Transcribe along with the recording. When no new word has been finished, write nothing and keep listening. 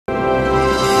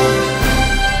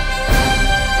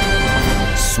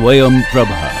Swayam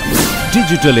Prabha.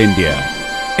 Digital India.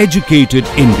 Educated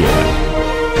India.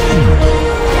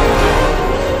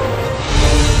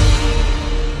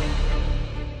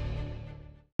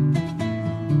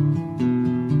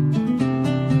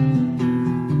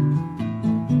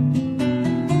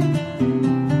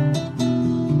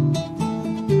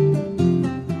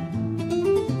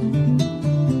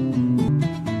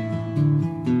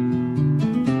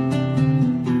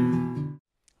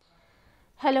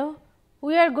 Hello,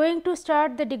 we are going to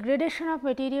start the degradation of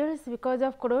materials because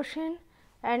of corrosion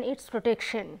and its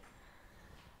protection.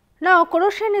 Now,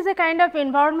 corrosion is a kind of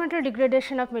environmental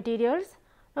degradation of materials.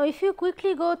 Now, if you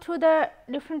quickly go through the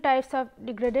different types of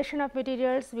degradation of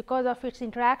materials because of its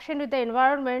interaction with the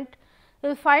environment, you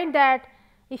will find that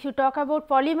if you talk about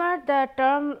polymer, the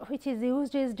term which is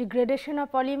used is degradation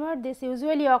of polymer. This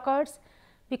usually occurs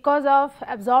because of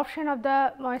absorption of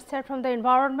the moisture from the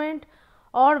environment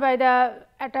or by the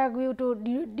attack due to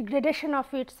degradation of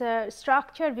its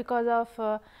structure because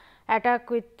of attack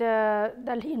with the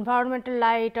environmental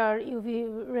light or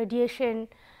UV radiation.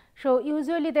 So,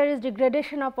 usually there is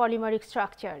degradation of polymeric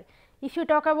structure. If you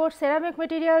talk about ceramic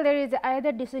material, there is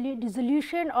either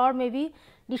dissolution or maybe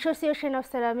dissociation of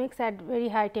ceramics at very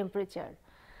high temperature.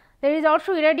 There is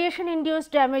also irradiation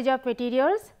induced damage of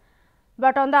materials,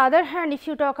 but on the other hand, if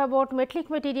you talk about metallic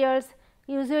materials,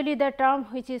 usually the term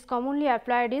which is commonly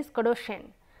applied is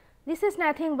corrosion. This is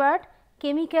nothing but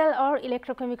chemical or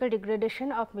electrochemical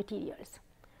degradation of materials.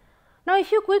 Now,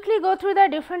 if you quickly go through the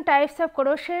different types of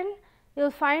corrosion, you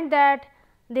will find that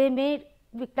they may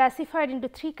be classified into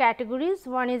three categories.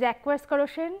 One is aqueous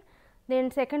corrosion,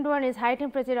 then second one is high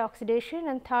temperature oxidation,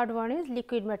 and third one is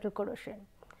liquid metal corrosion.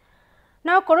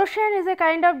 Now, corrosion is a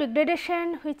kind of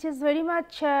degradation which is very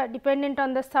much dependent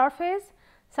on the surface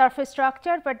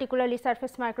structure, particularly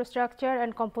surface microstructure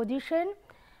and composition,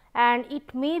 and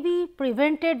it may be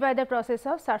prevented by the process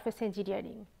of surface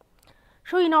engineering.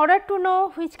 So, in order to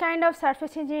know which kind of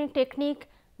surface engineering technique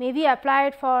may be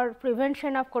applied for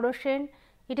prevention of corrosion,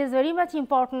 it is very much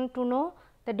important to know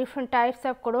the different types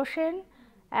of corrosion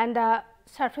and the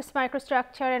surface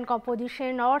microstructure and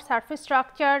composition or surface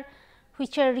structure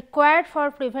which are required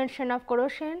for prevention of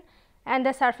corrosion, and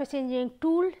the surface engineering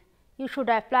tool you should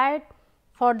apply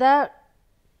for the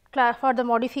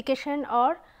modification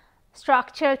or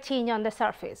structural change on the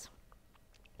surface.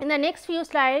 In the next few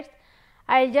slides,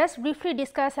 I will just briefly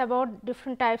discuss about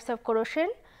different types of corrosion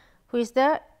which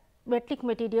the metallic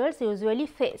materials usually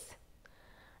face.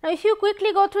 Now, if you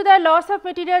quickly go through the loss of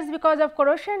materials because of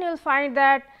corrosion, you will find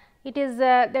that it is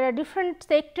there are different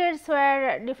sectors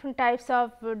where different types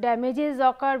of damages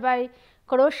occur by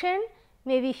corrosion.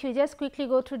 Maybe if you just quickly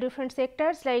go through different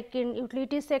sectors, like in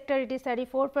utilities sector it is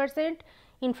 34%,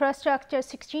 infrastructure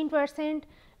 16%,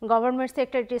 government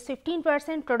sector it is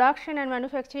 15%, production and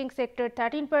manufacturing sector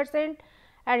 13%,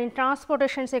 and in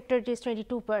transportation sector it is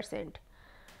 22%.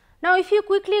 Now, if you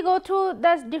quickly go through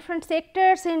the different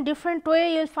sectors in different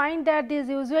way, you will find that these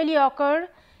usually occur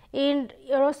in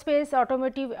aerospace,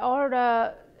 automotive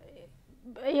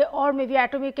or maybe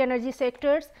atomic energy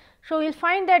sectors. So, we will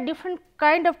find that different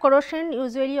kind of corrosion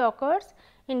usually occurs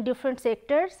in different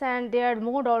sectors, and their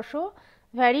mode also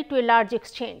vary to a large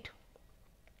extent.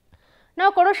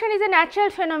 Now, corrosion is a natural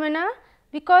phenomena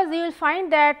because you will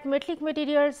find that metallic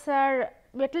materials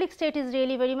metallic state is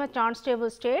really very much unstable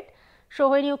state. So,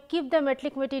 when you keep the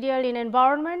metallic material in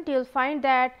environment, you will find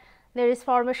that there is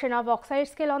formation of oxide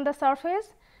scale on the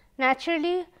surface.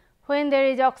 Naturally, when there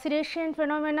is oxidation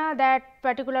phenomena, that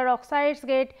particular oxides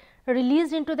get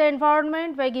released into the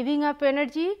environment by giving up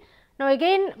energy. Now,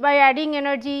 again by adding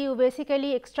energy, you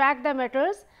basically extract the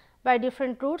metals by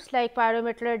different routes like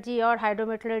pyrometallurgy or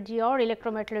hydrometallurgy or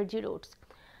electrometallurgy routes.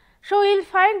 So, you will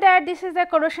find that this is the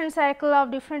corrosion cycle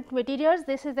of different materials.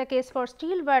 This is the case for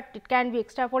steel, but it can be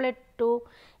extrapolated to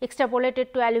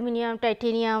aluminum,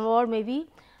 titanium, or maybe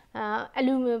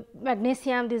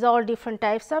magnesium. These are all different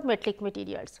types of metallic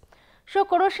materials. So,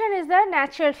 corrosion is the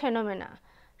natural phenomena.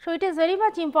 So, it is very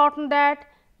much important that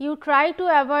you try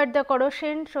to avoid the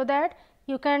corrosion, so that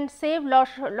you can save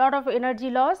lot of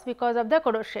energy loss because of the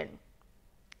corrosion.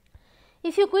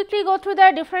 If you quickly go through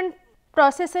the different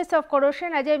processes of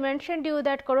corrosion, as I mentioned you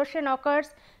that corrosion occurs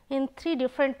in three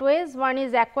different ways. One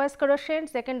is aqueous corrosion,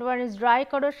 second one is dry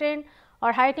corrosion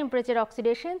or high temperature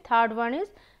oxidation, third one is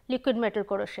liquid metal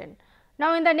corrosion.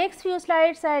 Now, in the next few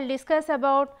slides, I will discuss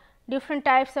about different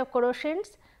types of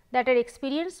corrosions that are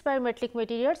experienced by metallic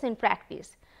materials in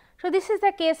practice. So, this is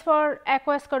the case for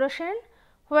aqueous corrosion,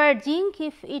 where zinc,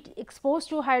 if it exposed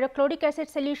to hydrochloric acid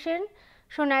solution,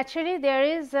 so naturally there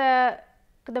is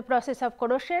the process of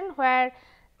corrosion where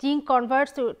zinc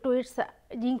converts to its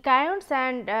zinc ions,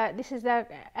 and this is the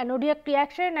anodic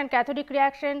reaction, and cathodic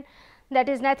reaction, that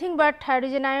is nothing but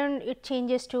hydrogen ion, it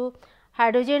changes to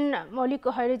hydrogen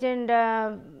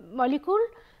molecule.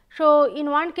 So, in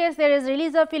one case there is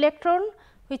release of electron,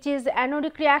 which is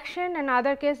anodic reaction, and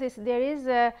other case there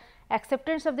is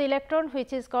acceptance of the electron,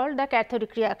 which is called the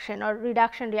cathodic reaction or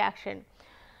reduction reaction.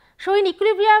 So, in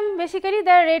equilibrium basically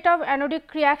the rate of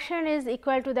anodic reaction is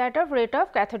equal to that of rate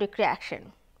of cathodic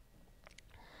reaction.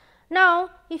 Now,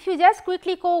 if you just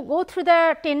quickly go through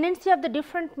the tendency of the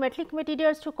different metallic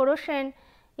materials to corrosion,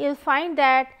 you will find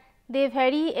that they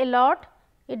vary a lot.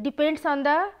 It depends on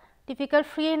the typical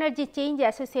free energy change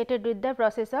associated with the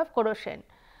process of corrosion.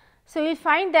 So, you will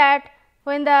find that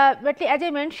when the metallic, as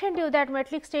I mentioned you that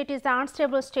metallic state is the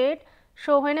unstable state.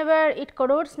 So, whenever it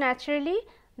corrodes naturally,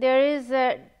 there is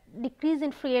a decrease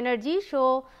in free energy.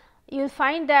 So, you will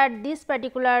find that this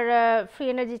particular free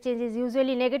energy change is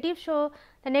usually negative. So,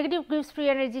 the negative Gibbs free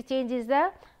energy change is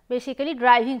the basically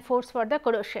driving force for the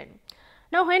corrosion.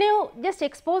 Now, when you just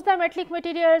expose the metallic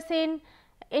materials in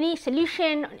any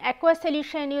solution, aqueous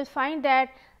solution, you will find that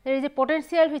there is a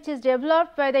potential which is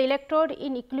developed by the electrode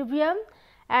in equilibrium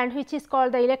and which is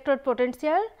called the electrode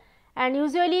potential, and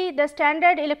usually the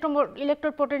standard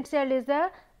electrode potential is the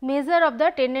measure of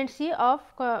the tendency of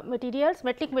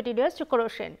metallic materials to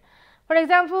corrosion. For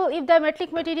example, if the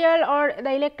metallic material or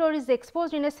the electrode is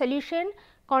exposed in a solution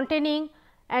containing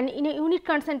an in a unit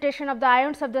concentration of the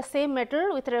ions of the same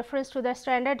metal with reference to the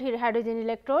standard hydrogen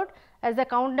electrode as the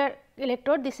counter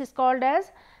electrode, this is called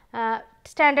as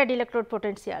standard electrode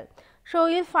potential. So,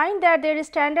 you will find that there is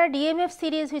standard EMF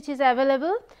series which is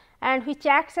available and which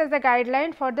acts as the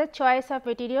guideline for the choice of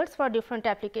materials for different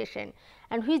application,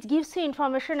 and which gives you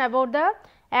information about the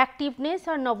activeness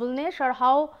or nobleness or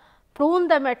how prone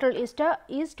the metal is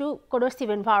to corrosive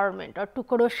environment or to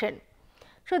corrosion.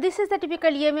 So, this is the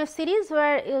typical EMF series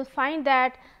where you will find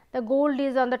that the gold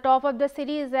is on the top of the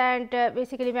series and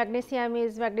basically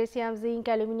magnesium, zinc,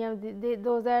 aluminum,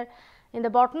 those are in the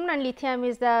bottom, and lithium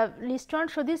is the least one.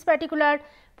 So, this particular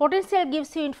potential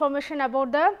gives you information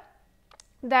about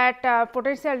the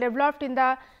potential developed in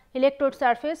the electrode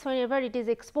surface whenever it is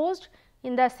exposed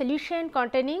in the solution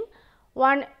containing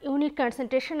one unit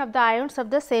concentration of the ions of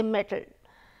the same metal.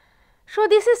 So,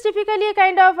 this is typically a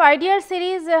kind of ideal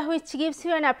series which gives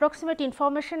you an approximate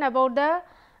information about the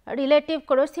relative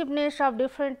corrosiveness of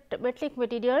different metallic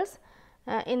materials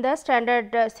in the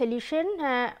standard solution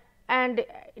and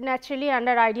naturally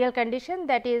under ideal condition,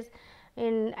 that is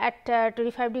in at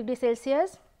 25 degree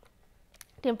Celsius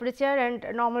temperature and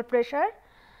normal pressure.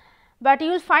 But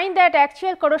you will find that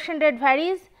actual corrosion rate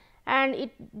varies and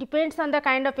it depends on the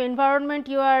kind of environment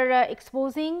you are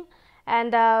exposing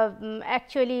and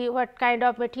actually what kind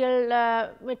of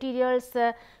materials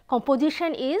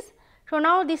composition is. So,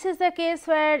 now this is the case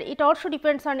where it also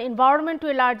depends on environment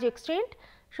to a large extent.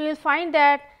 So, you will find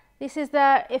that this is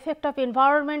the effect of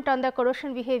environment on the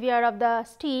corrosion behavior of the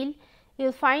steel. You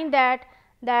will find that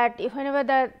if whenever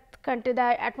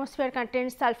the atmosphere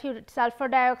contains sulfur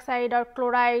dioxide or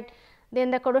chloride,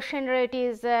 then the corrosion rate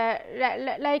is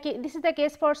like this is the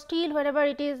case for steel whenever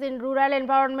it is in rural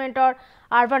environment or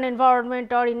urban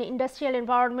environment or in industrial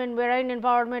environment, marine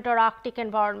environment or Arctic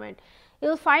environment. You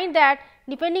will find that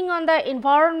depending on the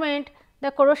environment,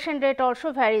 the corrosion rate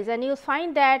also varies, and you will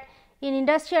find that in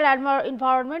industrial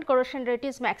environment corrosion rate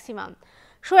is maximum.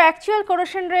 So, actual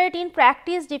corrosion rate in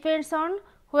practice depends on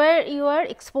where you are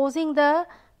exposing the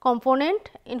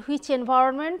component, in which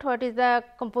environment, what is the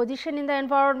composition in the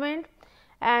environment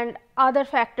and other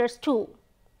factors too.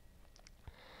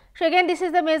 So, again this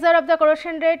is the measure of the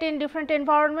corrosion rate in different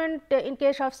environment. In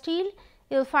case of steel,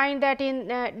 you will find that in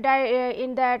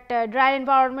dry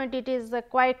environment it is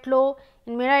quite low,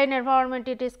 in marine environment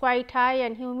it is quite high,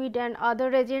 and humid and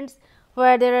other regions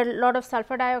where there are a lot of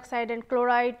sulfur dioxide and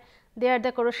chloride, there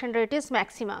the corrosion rate is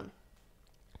maximum.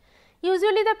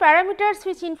 Usually the parameters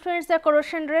which influence the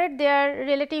corrosion rate, they are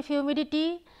relative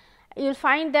humidity. You will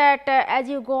find that as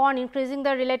you go on increasing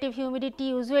the relative humidity,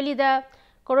 usually the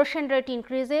corrosion rate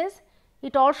increases.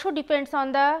 It also depends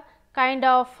on the kind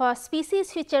of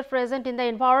species which are present in the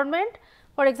environment.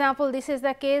 For example, this is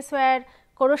the case where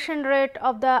corrosion rate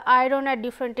of the iron at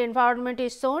different environment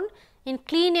is shown. In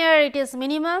clean air it is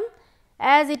minimum,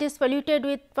 as it is polluted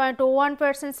with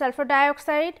 0.01% sulfur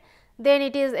dioxide, then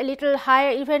it is a little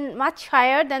higher, even much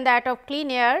higher than that of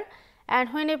clean air,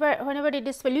 and whenever it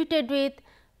is polluted with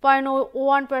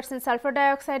 0.01% sulfur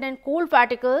dioxide and coal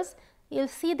particles, you will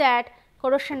see that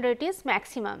corrosion rate is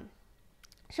maximum.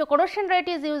 So, corrosion rate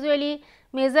is usually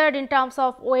measured in terms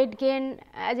of weight gain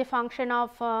as a function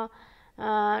of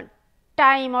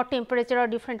time or temperature or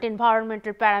different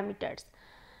environmental parameters.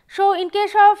 So, in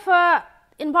case of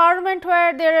environment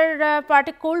where there are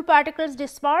cold particles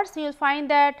dispersed, you will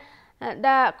find that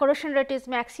the corrosion rate is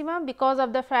maximum because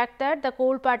of the fact that the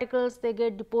cold particles they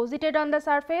get deposited on the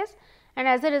surface, and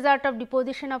as a result of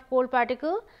deposition of cold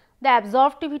particle the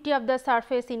absorptivity of the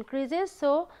surface increases.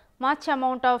 So, much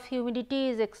amount of humidity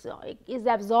is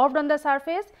absorbed on the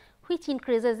surface, which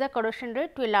increases the corrosion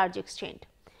rate to a large extent.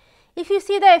 If you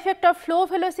see the effect of flow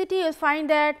velocity, you will find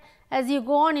that as you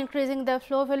go on increasing the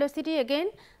flow velocity, again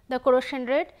the corrosion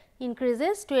rate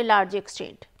increases to a large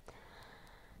extent.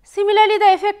 Similarly,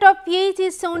 the effect of pH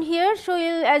is shown here. So,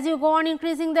 as you go on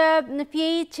increasing the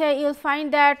pH, you will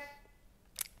find that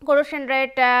corrosion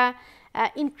rate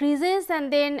increases,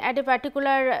 and then at a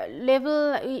particular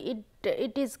level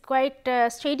it is quite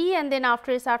steady, and then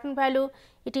after a certain value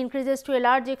it increases to a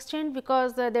large extent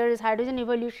because there is hydrogen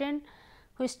evolution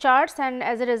which starts, and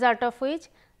as a result of which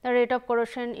the rate of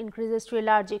corrosion increases to a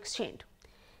large extent.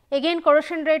 Again,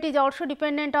 corrosion rate is also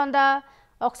dependent on the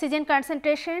oxygen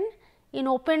concentration. In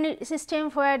open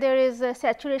system where there is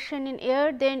saturation in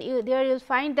air, then there you will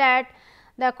find that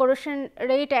the corrosion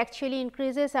rate actually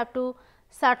increases up to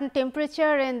certain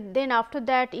temperature, and then after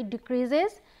that it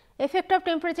decreases. Effect of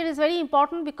temperature is very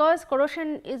important because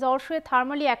corrosion is also a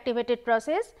thermally activated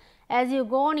process. As you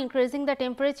go on increasing the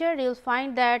temperature, you will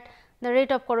find that the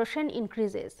rate of corrosion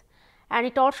increases, and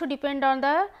it also depends on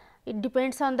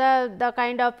the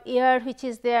kind of air which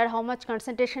is there, how much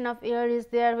concentration of air is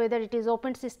there, whether it is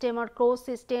open system or closed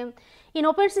system. In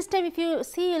open system, if you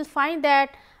see, you will find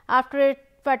that after a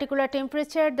particular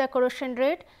temperature the corrosion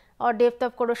rate or depth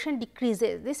of corrosion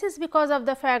decreases. This is because of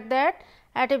the fact that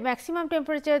at a maximum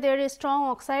temperature there is strong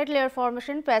oxide layer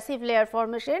formation, passive layer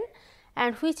formation,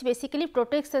 and which basically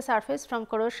protects the surface from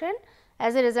corrosion,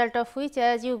 as a result of which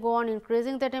as you go on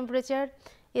increasing the temperature,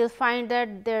 you will find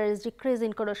that there is decrease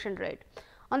in corrosion rate.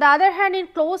 On the other hand, in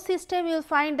closed system you will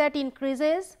find that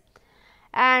increases,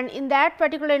 and in that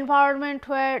particular environment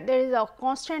where there is a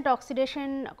constant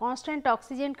oxidation, constant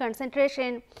oxygen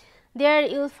concentration, there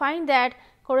you will find that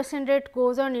corrosion rate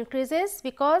goes on increases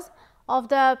because of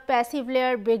the passive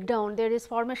layer breakdown. There is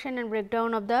formation and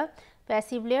breakdown of the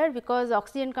passive layer because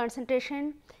oxygen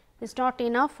concentration is not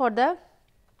enough for the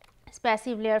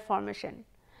passive layer formation.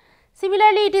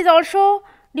 Similarly, it is also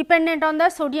dependent on the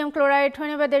sodium chloride.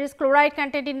 Whenever there is chloride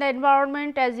content in the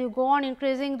environment, as you go on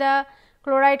increasing the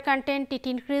chloride content, it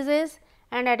increases,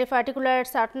 and at a particular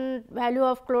certain value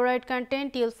of chloride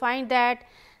content, you will find that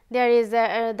there is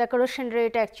the corrosion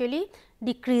rate actually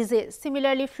decreases.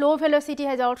 Similarly, flow velocity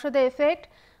has also the effect,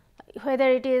 whether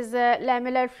it is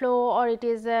lamellar flow or it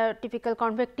is a typical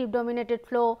convective dominated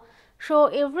flow. So,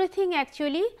 everything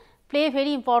actually play a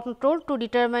very important role to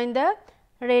determine the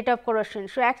rate of corrosion.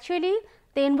 So, actually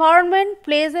the environment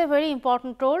plays a very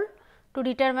important role to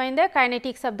determine the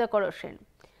kinetics of the corrosion.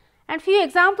 And few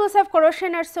examples of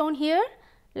corrosion are shown here,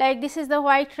 like this is the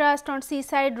white rust on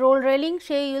seaside roll railing.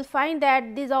 So, you will find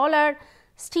that these all are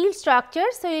steel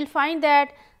structures. So, you will find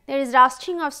that there is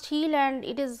rusting of steel and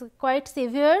it is quite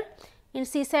severe in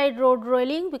seaside road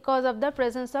railing because of the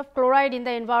presence of chloride in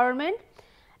the environment,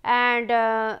 and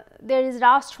there is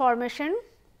rust formation,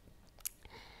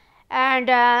 and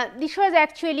this was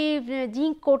actually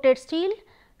zinc coated steel.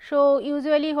 So,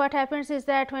 usually what happens is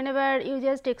that whenever you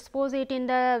just expose it in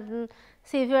the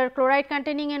severe chloride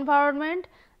containing environment,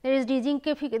 there is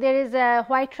there is a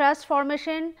white rust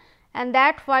formation, and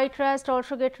that white rust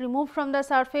also get removed from the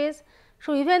surface.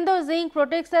 So, even though zinc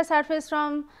protects the surface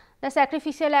from the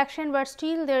sacrificial action, but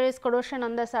still there is corrosion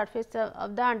on the surface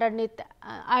of the underneath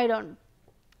iron,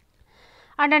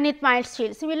 underneath mild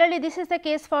steel. Similarly, this is the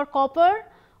case for copper,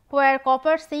 where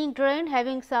copper zinc drain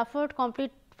having suffered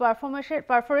complete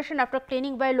perforation after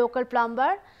cleaning by local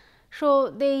plumber. So,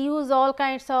 they use all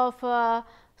kinds of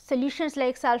solutions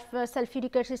like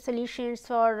sulfuric acid solutions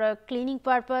for cleaning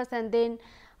purpose, and then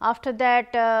after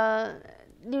that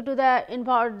due to the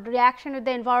reaction with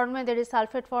the environment there is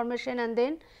sulphate formation, and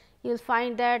then you will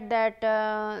find that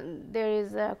there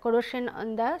is corrosion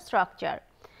on the structure.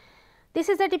 This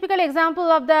is a typical example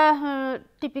of the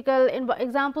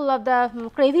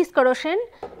crevice corrosion,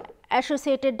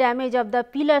 associated damage of the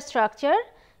pillar structure.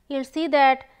 You will see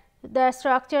that the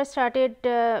structure started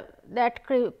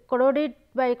corroded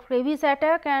by crevice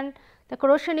attack, and the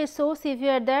corrosion is so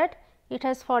severe that it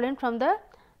has fallen from the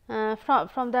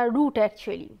root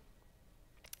actually.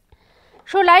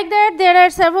 So, like that there are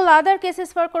several other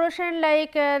cases for corrosion,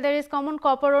 like there is common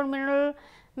copper ore mineral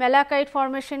malachite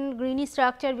formation, greeny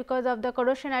structure because of the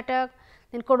corrosion attack,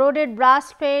 then corroded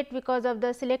brass plate because of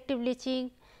the selective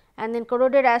leaching, and then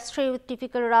corroded ashtray with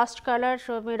typical rust color,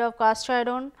 so made of cast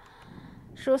iron.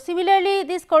 So, similarly,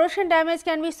 this corrosion damage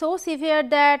can be so severe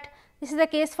that this is the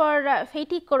case for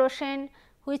fatigue corrosion,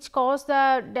 which cause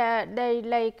the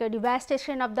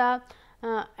devastation of the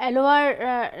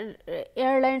lower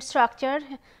airline structure.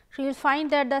 So, you will find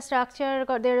that the structure,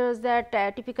 there was that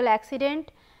typical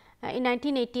accident in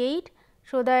 1988.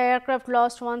 So, the aircraft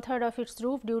lost 1/3 of its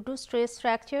roof due to stress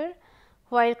fracture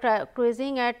while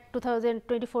cruising at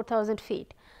 24,000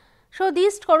 feet. So,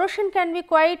 this corrosion can be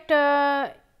quite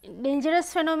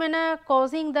dangerous phenomena,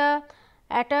 causing the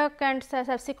attack and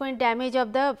subsequent damage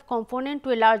of the component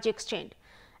to a large extent.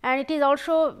 And it is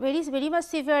also very much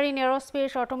severe in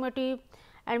aerospace, automotive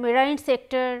and marine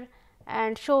sector,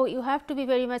 and so you have to be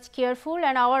very much careful,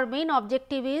 and our main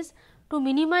objective is to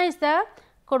minimize the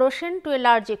corrosion to a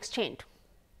large extent.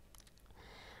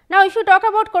 Now, if you talk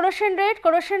about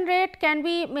corrosion rate can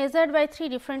be measured by 3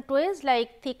 different ways,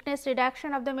 like thickness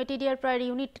reduction of the material per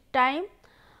unit time,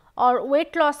 or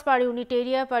weight loss per unit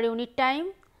area per unit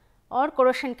time, or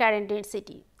corrosion current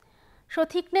density. So,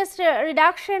 thickness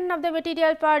reduction of the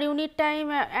material per unit time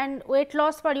and weight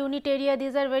loss per unit area,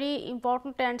 these are very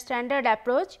important and standard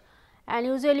approach, and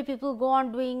usually people go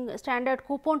on doing standard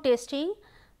coupon testing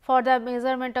for the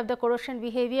measurement of the corrosion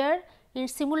behavior in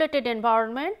simulated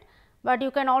environment, but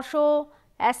you can also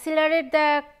accelerate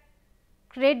the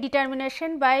rate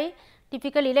determination by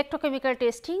typical electrochemical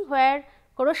testing, where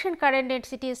corrosion current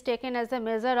density is taken as a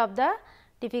measure of the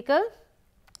typical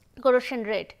corrosion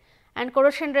rate, and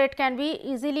corrosion rate can be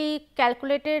easily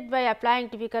calculated by applying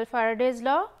typical Faraday's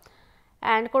law,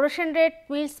 and corrosion rate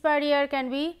mils per year can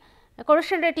be,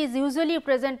 corrosion rate is usually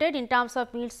presented in terms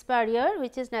of mils per year,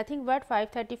 which is nothing but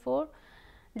 534.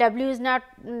 W is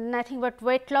nothing but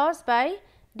weight loss by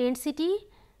density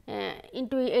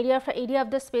into area of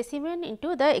the specimen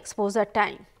into the exposure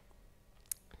time.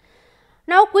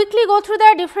 Now, quickly go through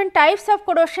the different types of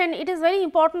corrosion. It is very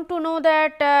important to know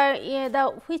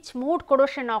that which mode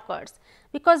corrosion occurs,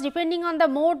 because depending on the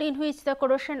mode in which the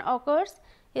corrosion occurs,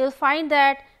 you will find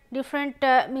that different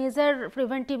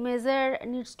preventive measure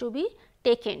needs to be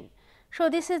taken. So,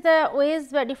 this is the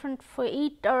ways by different for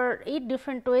 8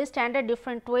 different ways, standard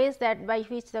different ways that by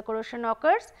which the corrosion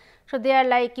occurs. So, they are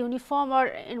like uniform or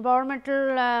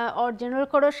environmental or general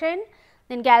corrosion,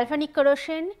 then galvanic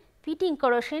corrosion, pitting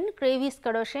corrosion, crevice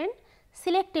corrosion,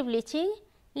 selective leaching,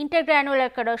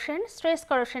 intergranular corrosion, stress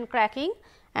corrosion cracking,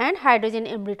 and hydrogen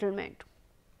embrittlement.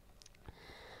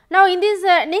 Now, in these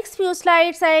next few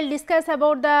slides, I will discuss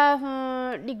about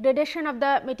the degradation of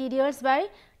the materials by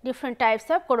different types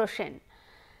of corrosion.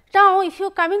 Now, if you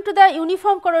coming to the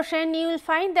uniform corrosion, you will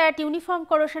find that uniform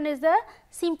corrosion is the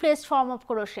simplest form of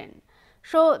corrosion.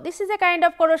 So, this is a kind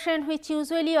of corrosion which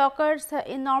usually occurs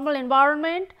in normal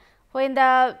environment, when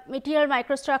the material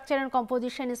microstructure and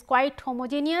composition is quite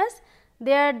homogeneous.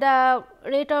 There the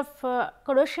rate of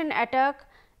corrosion attack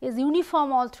is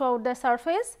uniform all throughout the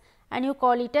surface, and you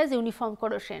call it as uniform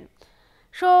corrosion.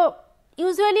 So,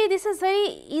 usually this is very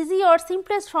easy or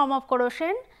simplest form of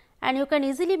corrosion, and you can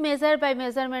easily measure by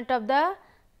measurement of the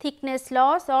thickness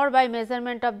loss or by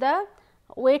measurement of the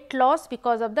weight loss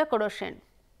because of the corrosion.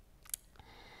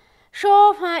 So,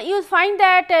 you will find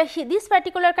that this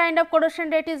particular kind of corrosion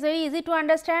rate is very easy to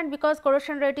understand, because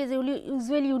corrosion rate is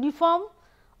usually uniform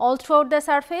all throughout the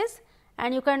surface,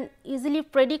 and you can easily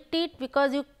predict it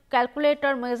because you calculate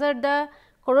or measure the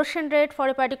corrosion rate for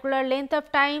a particular length of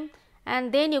time,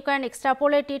 and then you can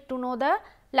extrapolate it to know the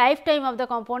lifetime of the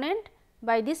component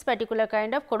by this particular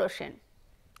kind of corrosion.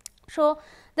 So,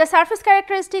 the surface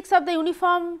characteristics of the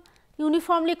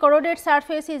uniformly corroded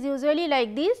surface is usually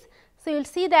like this. So, you will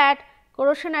see that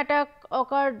corrosion attack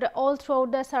occurred all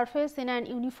throughout the surface in an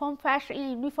uniform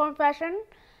fashion,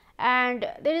 and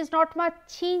there is not much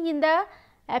change in the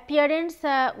appearance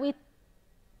with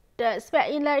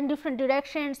in different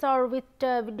directions or with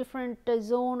different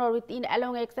zone or within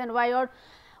along x and y, or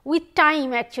with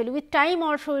time. Actually, with time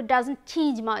also it does not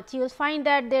change much. You will find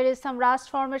that there is some rust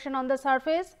formation on the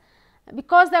surface,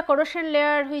 because the corrosion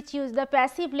layer which the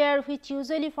passive layer which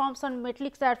usually forms on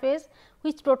metallic surface,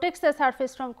 which protects the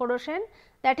surface from corrosion,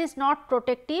 that is not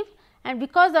protective, and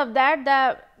because of that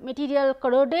the material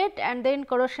corroded and then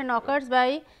corrosion occurs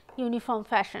by uniform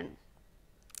fashion.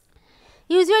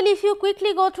 Usually, if you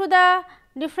quickly go through the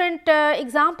different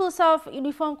examples of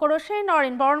uniform corrosion or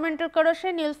environmental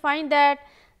corrosion, you will find that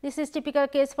this is typical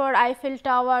case for Eiffel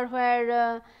Tower,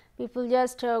 where people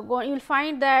just go. You will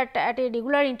find that at a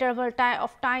regular interval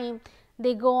of time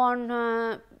they go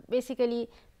on basically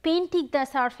painting the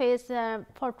surface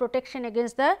for protection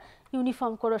against the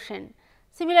uniform corrosion.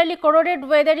 Similarly, corroded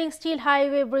weathering steel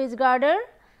highway bridge girder,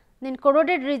 then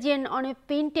corroded region on a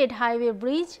painted highway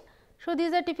bridge. So,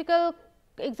 these are typical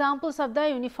examples of the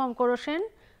uniform corrosion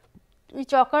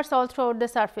which occurs all throughout the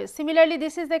surface. Similarly,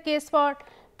 this is the case for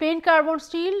plain carbon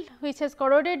steel which has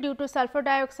corroded due to sulfur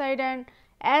dioxide and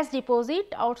ash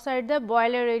deposit outside the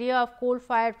boiler area of coal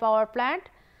fired power plant.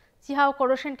 See how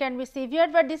corrosion can be severe,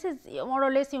 but this is more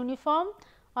or less uniform,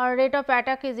 or rate of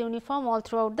attack is uniform all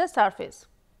throughout the surface.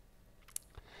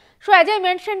 So, as I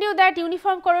mentioned you that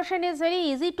uniform corrosion is very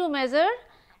easy to measure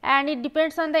and it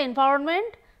depends on the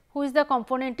environment which the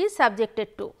component is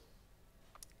subjected to,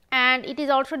 and it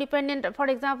is also dependent. For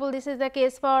example, this is the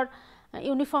case for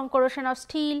uniform corrosion of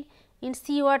steel in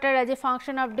sea water as a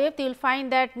function of depth. You will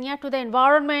find that near to the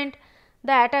environment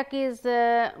the attack is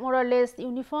more or less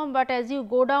uniform, but as you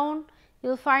go down you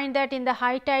will find that in the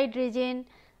high tide region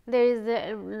there is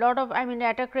a lot of, I mean, the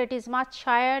attack rate is much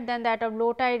higher than that of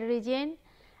low tide region,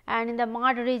 and in the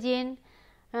mud region.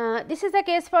 This is the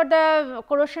case for the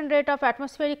corrosion rate of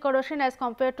atmospheric corrosion as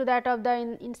compared to that of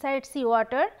the inside sea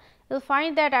water. You will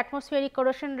find that atmospheric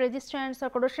corrosion resistance or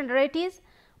corrosion rate is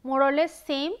more or less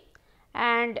same,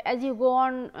 and as you go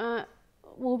on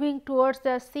moving towards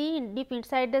the sea, deep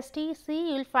inside the sea,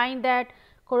 you will find that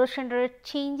corrosion rate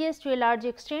changes to a large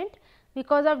extent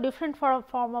because of different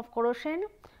form of corrosion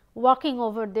working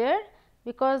over there,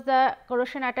 because the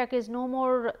corrosion attack is no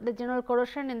more the general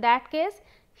corrosion. In that case,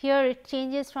 here it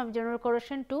changes from general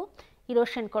corrosion to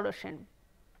erosion corrosion.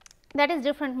 That is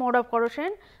different mode of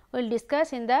corrosion we will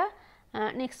discuss in the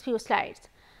next few slides.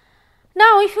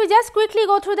 Now, if you just quickly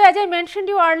go through the, as I mentioned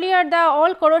you earlier, the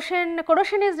all corrosion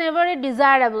is never a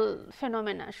desirable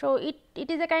phenomena. So, it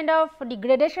is a kind of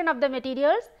degradation of the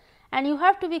materials, and you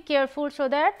have to be careful so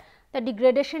that the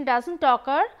degradation does not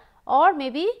occur, or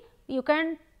maybe you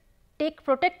can take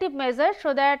protective measures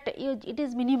so that it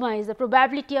is minimized, the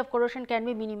probability of corrosion can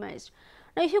be minimized.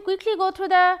 Now, if you quickly go through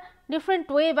the different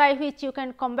way by which you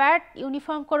can combat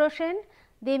uniform corrosion,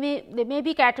 they may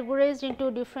be categorized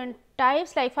into different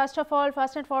types. Like first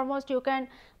and foremost, you can,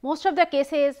 most of the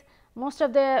cases, most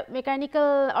of the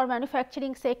mechanical or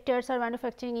manufacturing sectors or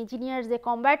manufacturing engineers, they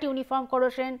combat uniform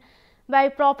corrosion by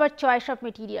proper choice of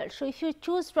materials. So, if you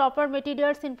choose proper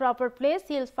materials in proper place,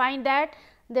 you will find that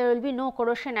there will be no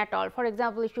corrosion at all. For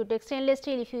example, if you take stainless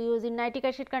steel, if you use in nitric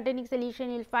acid containing solution,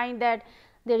 you will find that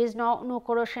there is no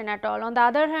corrosion at all. On the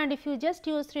other hand, if you just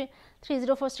use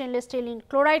 304 stainless steel in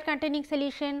chloride containing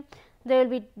solution, there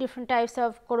will be different types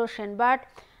of corrosion, but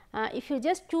if you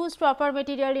just choose proper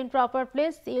material in proper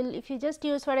place, if you just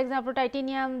use for example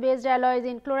titanium based alloys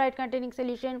in chloride containing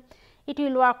solution, it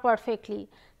will work perfectly.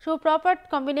 So, proper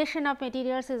combination of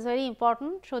materials is very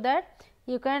important, so that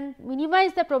you can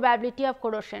minimize the probability of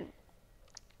corrosion.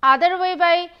 Other way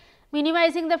by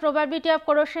minimizing the probability of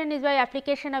corrosion is by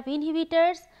application of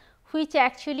inhibitors, which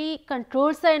actually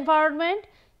controls the environment.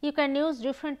 You can use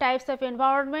different types of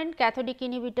environment, cathodic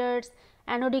inhibitors,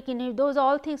 anodic inhibitors, those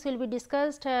all things will be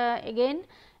discussed again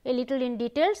a little in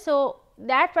detail. So,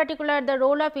 that particular the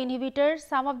role of inhibitors,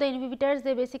 some of the inhibitors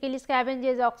they basically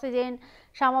scavenges oxygen,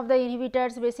 some of the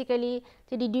inhibitors basically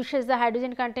they reduces the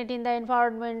hydrogen content in the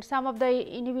environment, some of the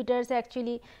inhibitors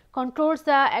actually controls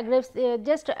the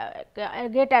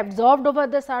get absorbed over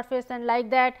the surface, and like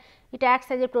that it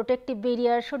acts as a protective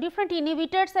barrier. So, different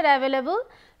inhibitors are available.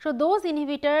 So, those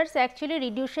inhibitors actually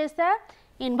reduces the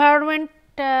environment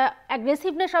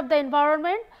aggressiveness of the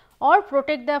environment or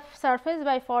protect the surface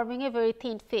by forming a very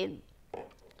thin film.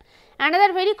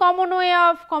 Another very common way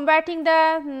of combating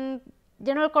the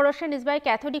general corrosion is by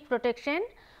cathodic protection,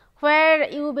 where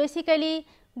you basically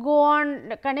go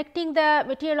on connecting the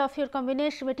material of your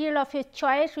combination, material of your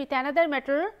choice with another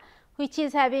metal which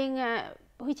is having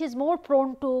which is more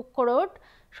prone to corrode.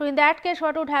 So, in that case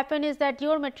what would happen is that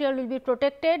your material will be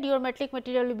protected, your metallic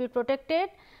material will be protected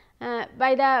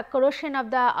by the corrosion of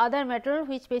the other metal,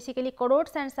 which basically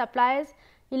corrodes and supplies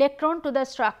electron to the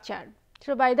structure.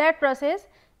 So, by that process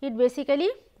it basically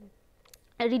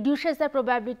reduces the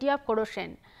probability of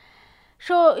corrosion.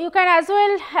 So, you can as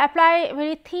well apply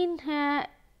very thin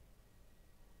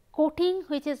coating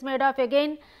which is made of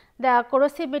again the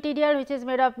corrosive material, which is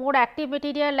made of more active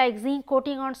material like zinc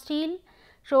coating on steel.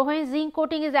 So, when zinc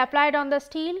coating is applied on the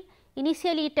steel,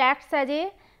 initially it acts as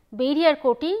a barrier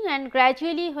coating, and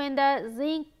gradually when the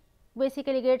zinc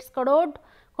basically gets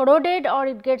corroded or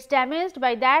it gets damaged,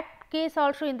 by that case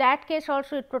also, in that case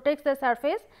also it protects the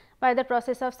surface by the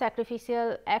process of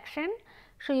sacrificial action.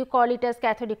 So, you call it as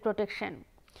cathodic protection.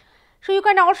 So, you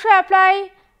can also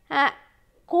apply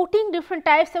coating, different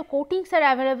types of coatings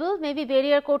are available, maybe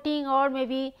barrier coating or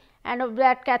maybe and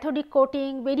that cathodic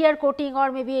coating, barrier coating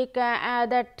or maybe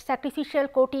that sacrificial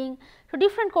coating. So,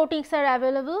 different coatings are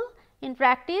available in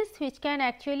practice which can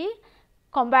actually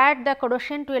combat the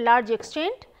corrosion to a large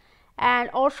extent. and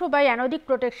also by anodic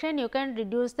protection you can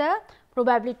reduce the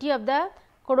probability of the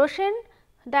corrosion.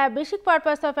 The basic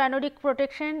purpose of anodic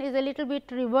protection is a little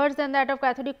bit reverse than that of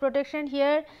cathodic protection.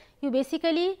 Here you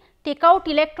basically take out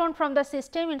electron from the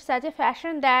system in such a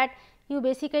fashion that you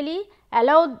basically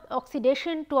allow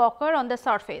oxidation to occur on the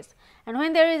surface, and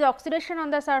when there is oxidation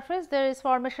on the surface there is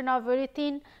formation of very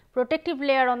thin protective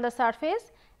layer on the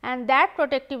surface, and that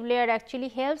protective layer actually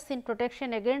helps in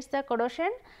protection against the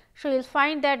corrosion. So, you will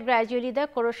find that gradually the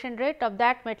corrosion rate of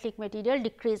that metallic material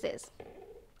decreases.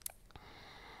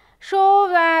 So,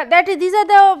 these are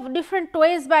the different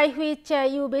ways by which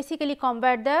you basically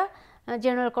combat the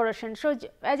general corrosion. So,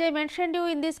 as I mentioned you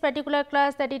in this particular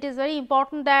class that it is very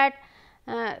important that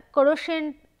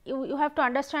corrosion, you have to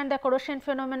understand the corrosion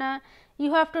phenomena,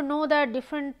 you have to know the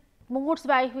different modes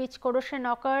by which corrosion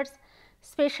occurs,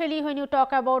 especially when you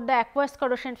talk about the aqueous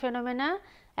corrosion phenomena.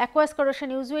 Aqueous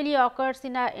corrosion usually occurs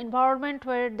in an environment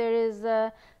where there is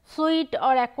fluid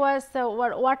or aqueous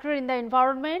water in the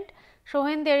environment. So,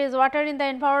 when there is water in the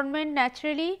environment,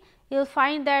 naturally you will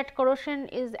find that corrosion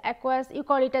is aqueous, you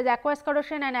call it as aqueous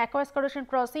corrosion, and aqueous corrosion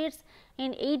proceeds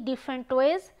in 8 different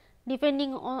ways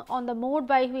depending on the mode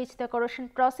by which the corrosion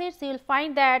proceeds. You will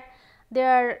find that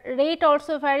their rate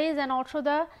also varies and also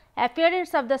the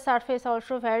appearance of the surface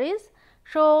also varies.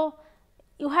 So,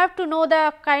 you have to know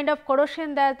the kind of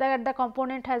corrosion that the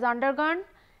component has undergone,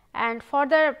 and for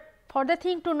the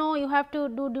thing to know you have to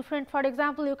do different. For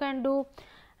example, you can do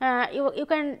you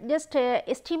can just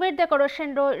estimate the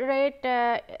corrosion rate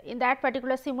in that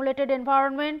particular simulated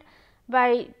environment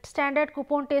by standard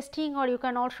coupon testing, or you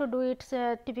can also do its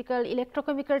typical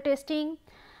electrochemical testing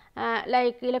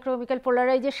like electrochemical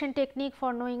polarization technique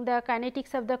for knowing the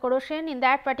kinetics of the corrosion in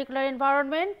that particular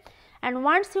environment. And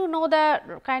once you know the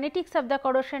kinetics of the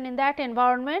corrosion in that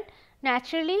environment,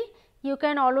 naturally you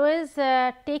can always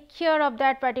take care of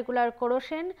that particular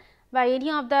corrosion by any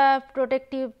of the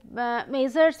protective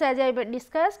measures as I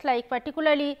discussed, like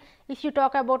particularly if you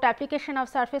talk about application of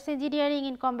surface engineering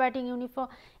in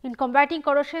combating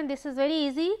corrosion, this is very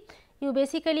easy. You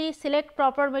basically select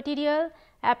proper material,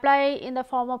 apply in the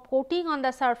form of coating on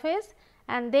the surface,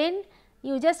 and then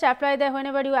you just apply the,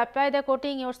 whenever you apply the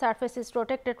coating, your surface is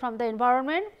protected from the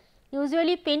environment.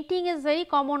 Usually painting is very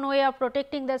common way of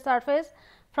protecting the surface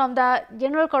from the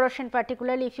general corrosion,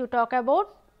 particularly if you talk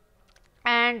about.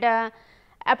 And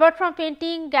apart from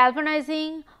painting,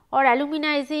 galvanizing or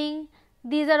aluminizing,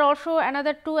 these are also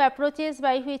another 2 approaches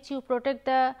by which you protect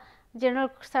the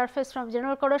general surface from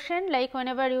general corrosion. Like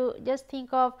whenever you just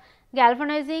think of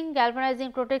galvanizing,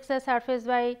 galvanizing protects the surface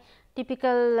by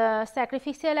typical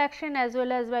sacrificial action as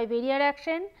well as by barrier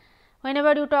action.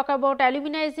 Whenever you talk about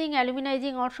aluminizing,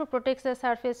 aluminizing also protects the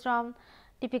surface from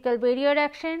typical barrier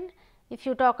action. If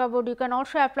you talk about, you can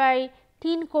also apply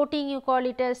tin coating, you call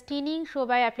it as tinning. So,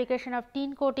 by application of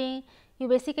tin coating, you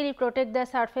basically protect the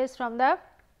surface from the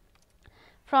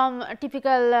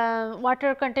typical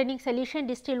water containing solution,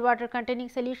 distilled water containing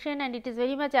solution, and it is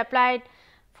very much applied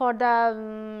for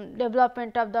the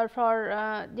development of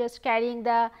the just carrying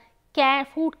the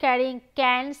food carrying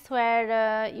cans,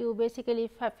 where you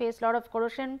basically face lot of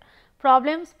corrosion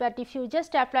problems. But if you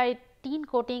just apply tin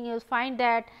coating, you will find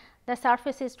that the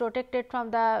surface is protected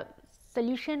from the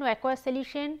solution, aqueous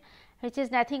solution, which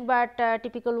is nothing but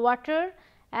typical water,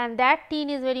 and that tin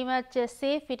is very much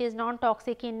safe, it is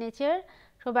non-toxic in nature.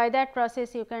 So, by that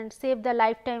process you can save the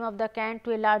lifetime of the can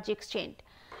to a large extent.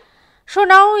 So,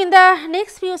 now in the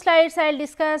next few slides I will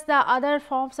discuss the other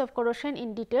forms of corrosion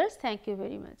in details. Thank you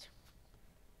very much.